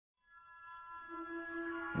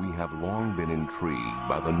We have long been intrigued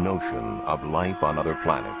by the notion of life on other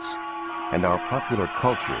planets, and our popular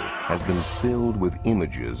culture has been filled with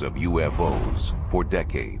images of UFOs for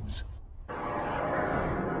decades.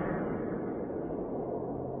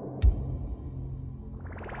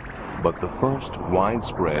 But the first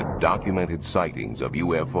widespread documented sightings of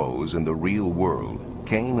UFOs in the real world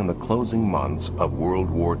came in the closing months of World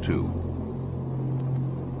War II.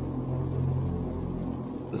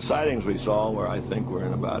 The sightings we saw were, I think, were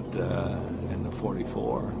in about in the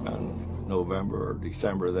 44, in November or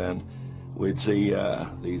December then. We'd see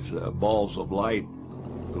these balls of light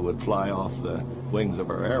that would fly off the wings of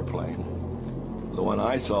our airplane. The one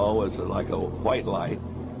I saw was like a white light.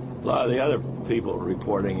 A lot of the other people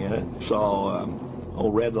reporting in it saw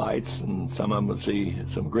red lights, and some of them would see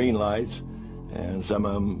some green lights, and some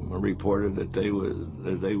of them reported that they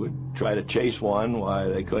would try to chase one while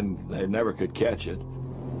they never could catch it.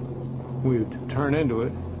 We would turn into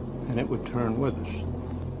it, and it would turn with us.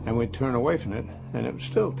 And we'd turn away from it, and it would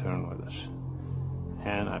still turn with us.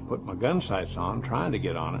 And I put my gun sights on, trying to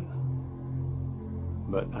get on it,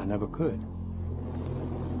 but I never could.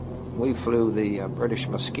 We flew the British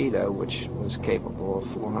Mosquito, which was capable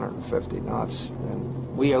of 450 knots,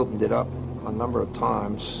 and we opened it up a number of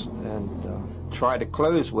times and tried to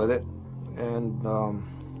close with it, and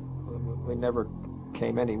we never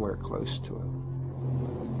came anywhere close to it.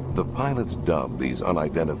 The pilots dubbed these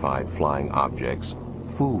unidentified flying objects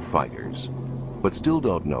Foofighters, but still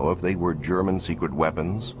don't know if they were German secret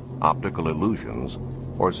weapons, optical illusions,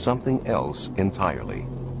 or something else entirely.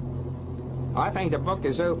 I think the book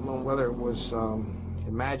is open on whether it was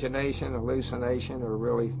imagination, hallucination, or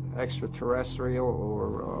really extraterrestrial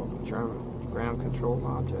or German ground-controlled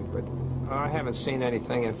object, but I haven't seen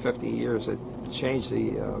anything in 50 years that changed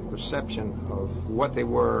the perception of what they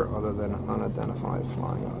were other than unidentified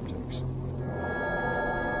flying objects.